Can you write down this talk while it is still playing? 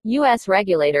U.S.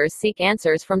 regulators seek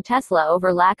answers from Tesla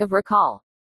over lack of recall.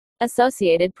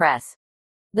 Associated Press.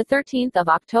 The 13th of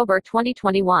October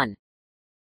 2021.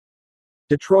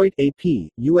 Detroit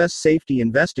AP, U.S. safety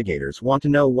investigators want to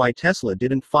know why Tesla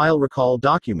didn't file recall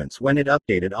documents when it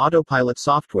updated Autopilot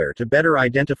software to better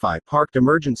identify parked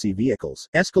emergency vehicles,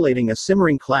 escalating a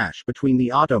simmering clash between the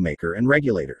automaker and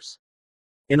regulators.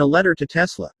 In a letter to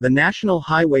Tesla, the National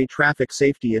Highway Traffic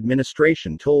Safety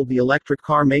Administration told the electric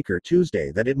car maker Tuesday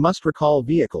that it must recall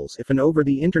vehicles if an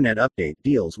over-the-internet update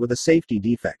deals with a safety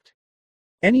defect.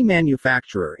 Any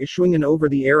manufacturer issuing an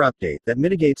over-the-air update that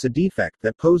mitigates a defect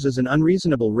that poses an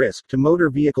unreasonable risk to motor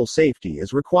vehicle safety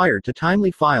is required to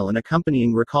timely file an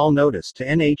accompanying recall notice to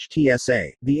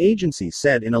NHTSA, the agency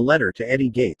said in a letter to Eddie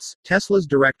Gates, Tesla's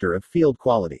director of field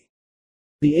quality.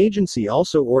 The agency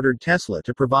also ordered Tesla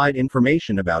to provide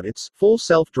information about its full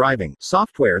self-driving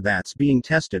software that's being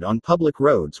tested on public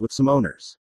roads with some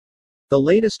owners. The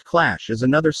latest clash is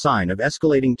another sign of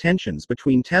escalating tensions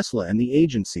between Tesla and the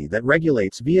agency that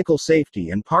regulates vehicle safety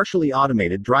and partially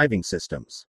automated driving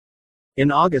systems.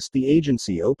 In August, the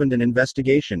agency opened an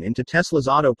investigation into Tesla's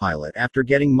Autopilot after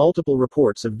getting multiple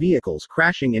reports of vehicles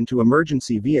crashing into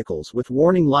emergency vehicles with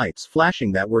warning lights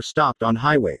flashing that were stopped on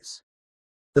highways.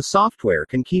 The software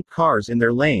can keep cars in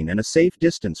their lane and a safe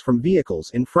distance from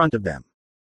vehicles in front of them.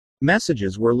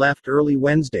 Messages were left early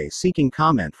Wednesday seeking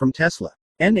comment from Tesla.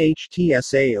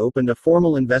 NHTSA opened a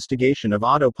formal investigation of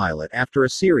Autopilot after a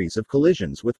series of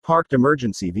collisions with parked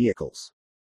emergency vehicles.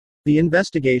 The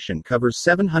investigation covers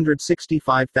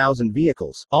 765,000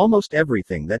 vehicles, almost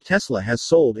everything that Tesla has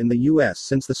sold in the U.S.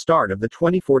 since the start of the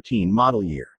 2014 model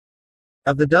year.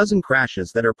 Of the dozen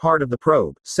crashes that are part of the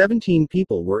probe, 17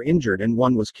 people were injured and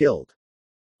 1 was killed.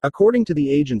 According to the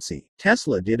agency,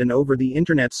 Tesla did an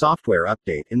over-the-internet software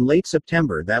update in late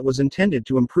September that was intended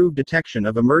to improve detection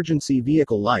of emergency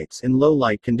vehicle lights in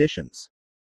low-light conditions.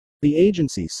 The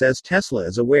agency says Tesla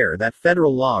is aware that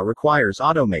federal law requires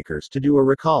automakers to do a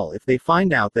recall if they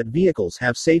find out that vehicles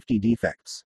have safety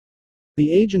defects. The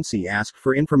agency asked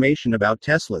for information about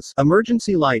Tesla's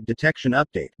emergency light detection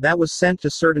update that was sent to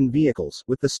certain vehicles,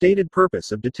 with the stated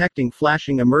purpose of detecting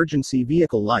flashing emergency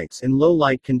vehicle lights in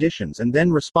low-light conditions and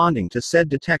then responding to said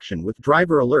detection with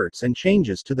driver alerts and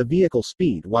changes to the vehicle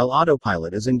speed while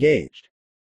autopilot is engaged.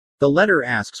 The letter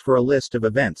asks for a list of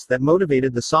events that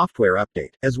motivated the software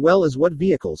update, as well as what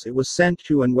vehicles it was sent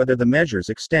to and whether the measures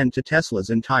extend to Tesla's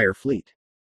entire fleet.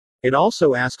 It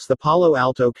also asks the Palo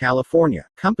Alto, California,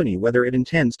 company whether it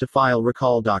intends to file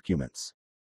recall documents.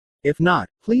 If not,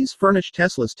 please furnish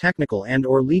Tesla's technical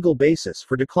and/or legal basis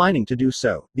for declining to do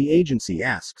so, the agency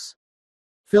asks.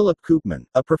 Philip Koopman,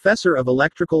 a professor of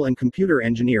electrical and computer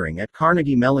engineering at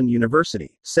Carnegie Mellon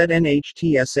University, said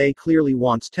NHTSA clearly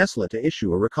wants Tesla to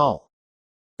issue a recall.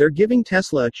 They're giving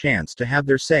Tesla a chance to have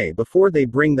their say before they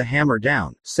bring the hammer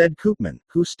down, said Koopman,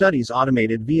 who studies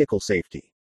automated vehicle safety.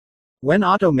 When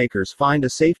automakers find a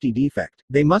safety defect,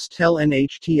 they must tell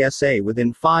NHTSA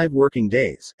within 5 working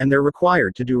days, and they're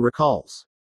required to do recalls.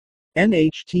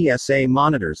 NHTSA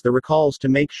monitors the recalls to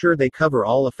make sure they cover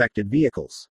all affected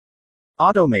vehicles.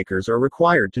 Automakers are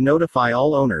required to notify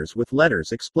all owners with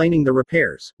letters explaining the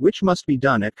repairs, which must be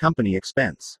done at company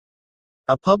expense.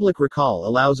 A public recall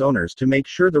allows owners to make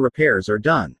sure the repairs are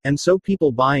done, and so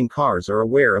people buying cars are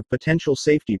aware of potential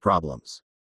safety problems.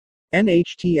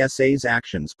 NHTSA's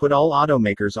actions put all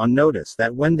automakers on notice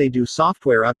that when they do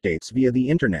software updates via the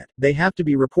internet, they have to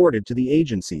be reported to the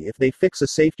agency if they fix a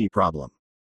safety problem.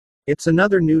 It's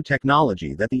another new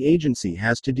technology that the agency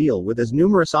has to deal with as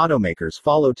numerous automakers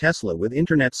follow Tesla with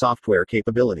internet software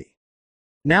capability.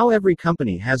 Now every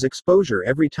company has exposure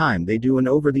every time they do an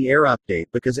over-the-air update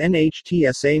because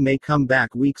NHTSA may come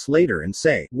back weeks later and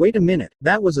say, "Wait a minute,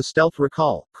 that was a stealth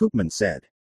recall," Koopman said.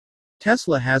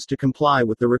 Tesla has to comply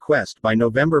with the request by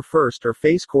November 1 or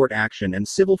face court action and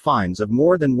civil fines of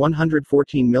more than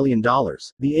 $114 million,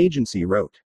 the agency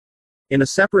wrote. In a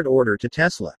separate order to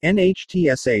Tesla,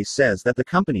 NHTSA says that the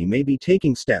company may be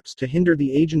taking steps to hinder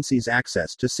the agency's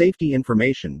access to safety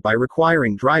information by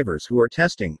requiring drivers who are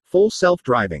testing full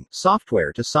self-driving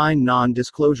software to sign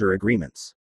non-disclosure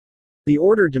agreements. The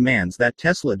order demands that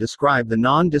Tesla describe the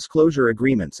non-disclosure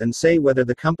agreements and say whether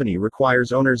the company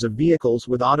requires owners of vehicles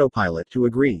with Autopilot to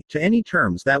agree to any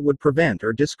terms that would prevent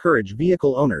or discourage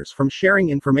vehicle owners from sharing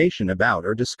information about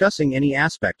or discussing any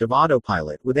aspect of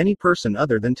Autopilot with any person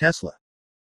other than Tesla.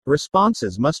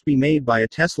 Responses must be made by a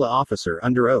Tesla officer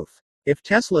under oath. If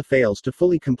Tesla fails to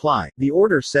fully comply, the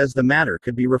order says the matter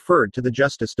could be referred to the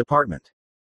Justice Department.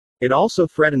 It also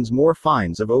threatens more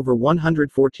fines of over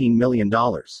 $114 million.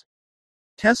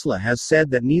 Tesla has said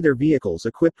that neither vehicles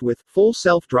equipped with full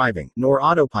self-driving nor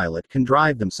autopilot can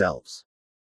drive themselves.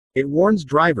 It warns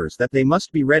drivers that they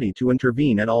must be ready to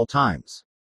intervene at all times.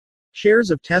 Shares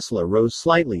of Tesla rose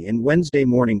slightly in Wednesday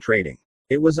morning trading.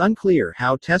 It was unclear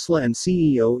how Tesla and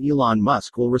CEO Elon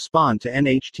Musk will respond to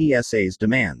NHTSA's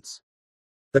demands.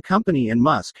 The company and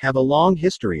Musk have a long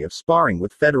history of sparring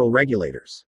with federal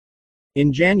regulators.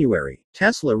 In January,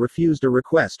 Tesla refused a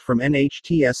request from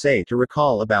NHTSA to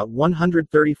recall about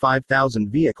 135,000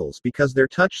 vehicles because their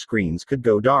touchscreens could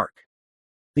go dark.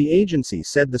 The agency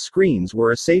said the screens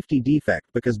were a safety defect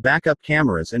because backup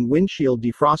cameras and windshield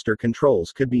defroster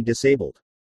controls could be disabled.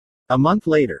 A month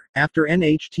later, after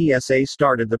NHTSA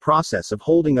started the process of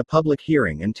holding a public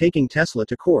hearing and taking Tesla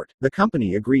to court, the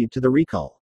company agreed to the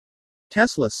recall.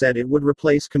 Tesla said it would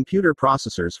replace computer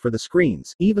processors for the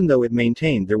screens, even though it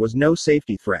maintained there was no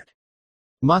safety threat.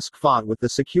 Musk fought with the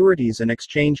Securities and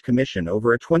Exchange Commission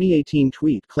over a 2018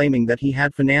 tweet claiming that he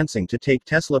had financing to take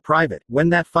Tesla private, when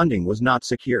that funding was not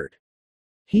secured.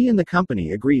 He and the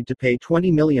company agreed to pay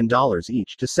 $20 million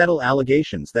each to settle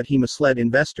allegations that he misled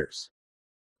investors.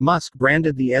 Musk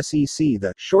branded the SEC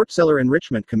the Short Seller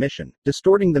Enrichment Commission,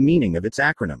 distorting the meaning of its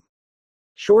acronym.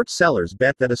 Short sellers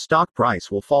bet that a stock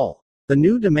price will fall. The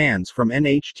new demands from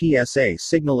NHTSA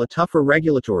signal a tougher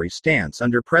regulatory stance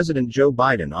under President Joe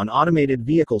Biden on automated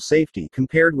vehicle safety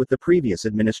compared with the previous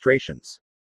administrations.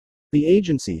 The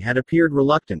agency had appeared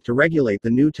reluctant to regulate the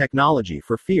new technology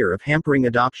for fear of hampering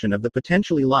adoption of the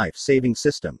potentially life-saving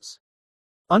systems.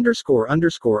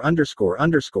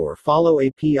 _______ Follow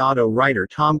AP Auto writer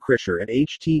Tom Krischer at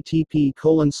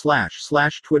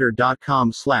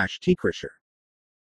http://twitter.com/tkrischer